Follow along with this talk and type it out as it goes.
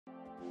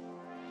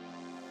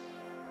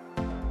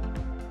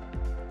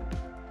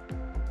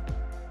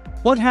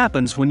What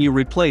happens when you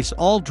replace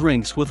all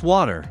drinks with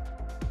water?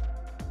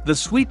 The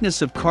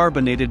sweetness of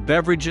carbonated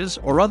beverages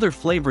or other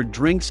flavored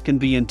drinks can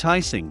be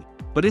enticing,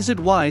 but is it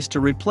wise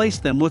to replace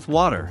them with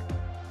water?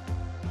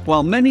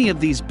 While many of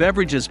these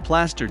beverages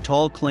plaster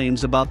tall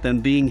claims about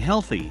them being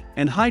healthy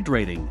and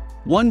hydrating,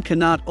 one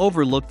cannot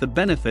overlook the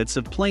benefits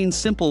of plain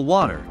simple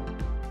water.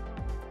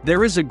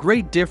 There is a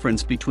great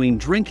difference between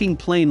drinking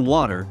plain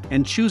water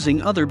and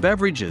choosing other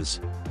beverages.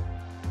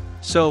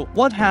 So,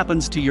 what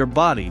happens to your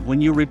body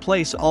when you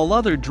replace all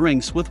other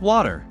drinks with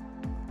water?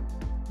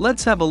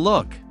 Let's have a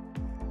look.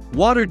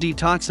 Water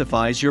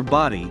detoxifies your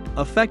body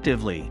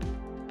effectively.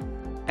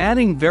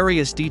 Adding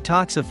various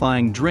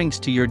detoxifying drinks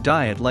to your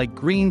diet like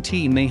green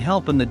tea may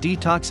help in the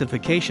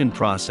detoxification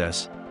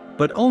process,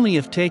 but only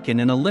if taken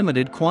in a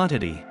limited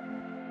quantity.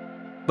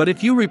 But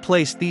if you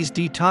replace these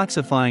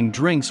detoxifying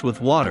drinks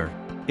with water,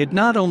 it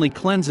not only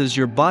cleanses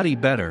your body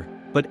better,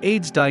 but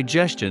aids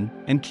digestion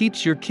and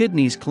keeps your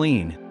kidneys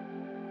clean.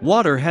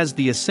 Water has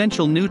the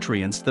essential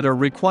nutrients that are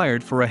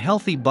required for a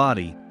healthy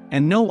body,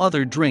 and no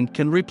other drink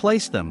can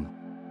replace them.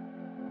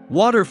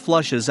 Water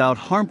flushes out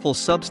harmful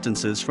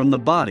substances from the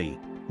body,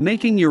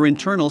 making your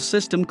internal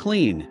system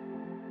clean.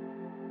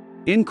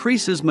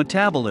 Increases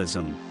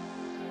metabolism.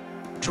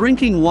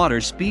 Drinking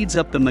water speeds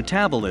up the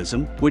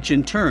metabolism, which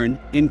in turn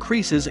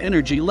increases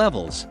energy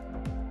levels.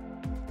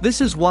 This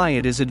is why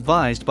it is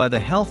advised by the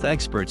health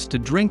experts to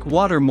drink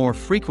water more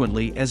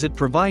frequently, as it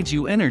provides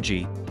you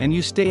energy and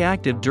you stay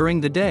active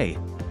during the day.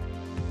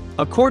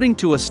 According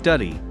to a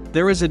study,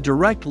 there is a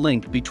direct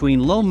link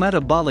between low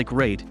metabolic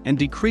rate and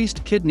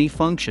decreased kidney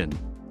function.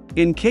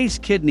 In case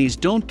kidneys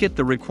don't get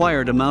the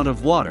required amount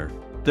of water,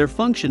 their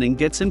functioning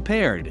gets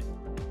impaired.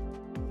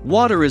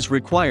 Water is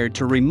required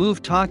to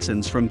remove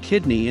toxins from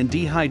kidney, and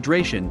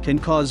dehydration can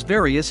cause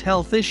various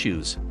health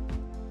issues.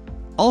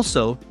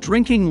 Also,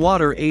 drinking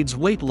water aids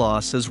weight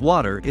loss, as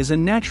water is a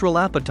natural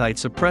appetite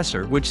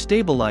suppressor which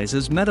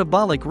stabilizes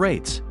metabolic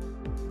rates.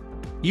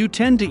 You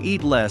tend to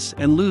eat less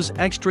and lose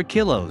extra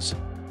kilos.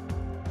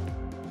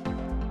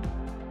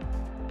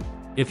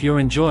 If you're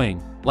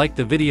enjoying, like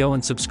the video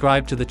and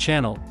subscribe to the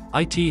channel.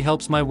 It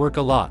helps my work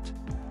a lot.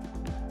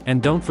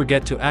 And don't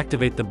forget to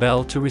activate the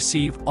bell to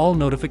receive all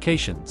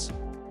notifications.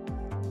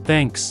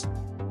 Thanks.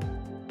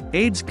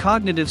 Aids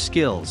cognitive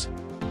skills.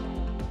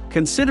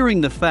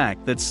 Considering the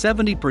fact that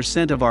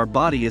 70% of our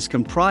body is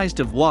comprised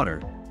of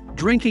water,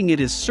 drinking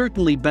it is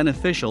certainly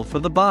beneficial for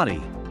the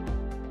body.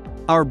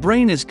 Our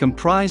brain is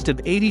comprised of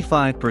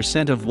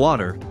 85% of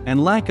water,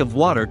 and lack of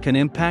water can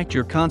impact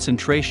your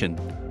concentration,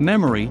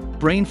 memory,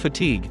 brain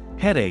fatigue,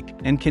 headache,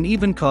 and can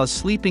even cause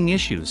sleeping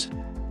issues.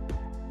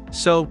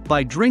 So,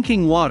 by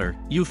drinking water,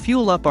 you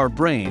fuel up our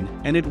brain,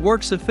 and it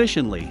works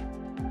efficiently.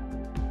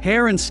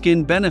 Hair and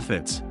skin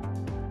benefits.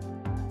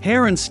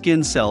 Hair and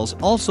skin cells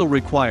also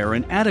require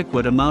an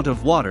adequate amount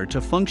of water to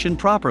function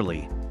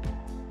properly.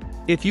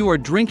 If you are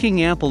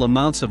drinking ample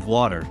amounts of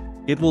water,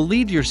 it will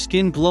leave your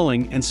skin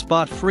glowing and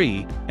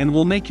spot-free, and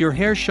will make your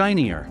hair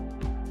shinier.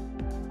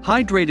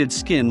 Hydrated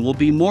skin will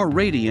be more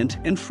radiant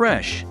and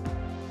fresh.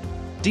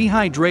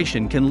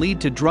 Dehydration can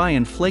lead to dry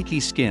and flaky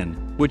skin,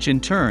 which in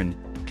turn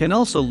can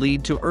also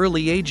lead to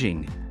early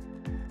aging.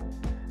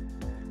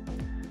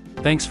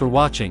 Thanks for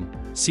watching.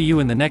 See you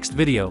in the next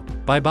video.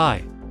 Bye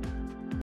bye.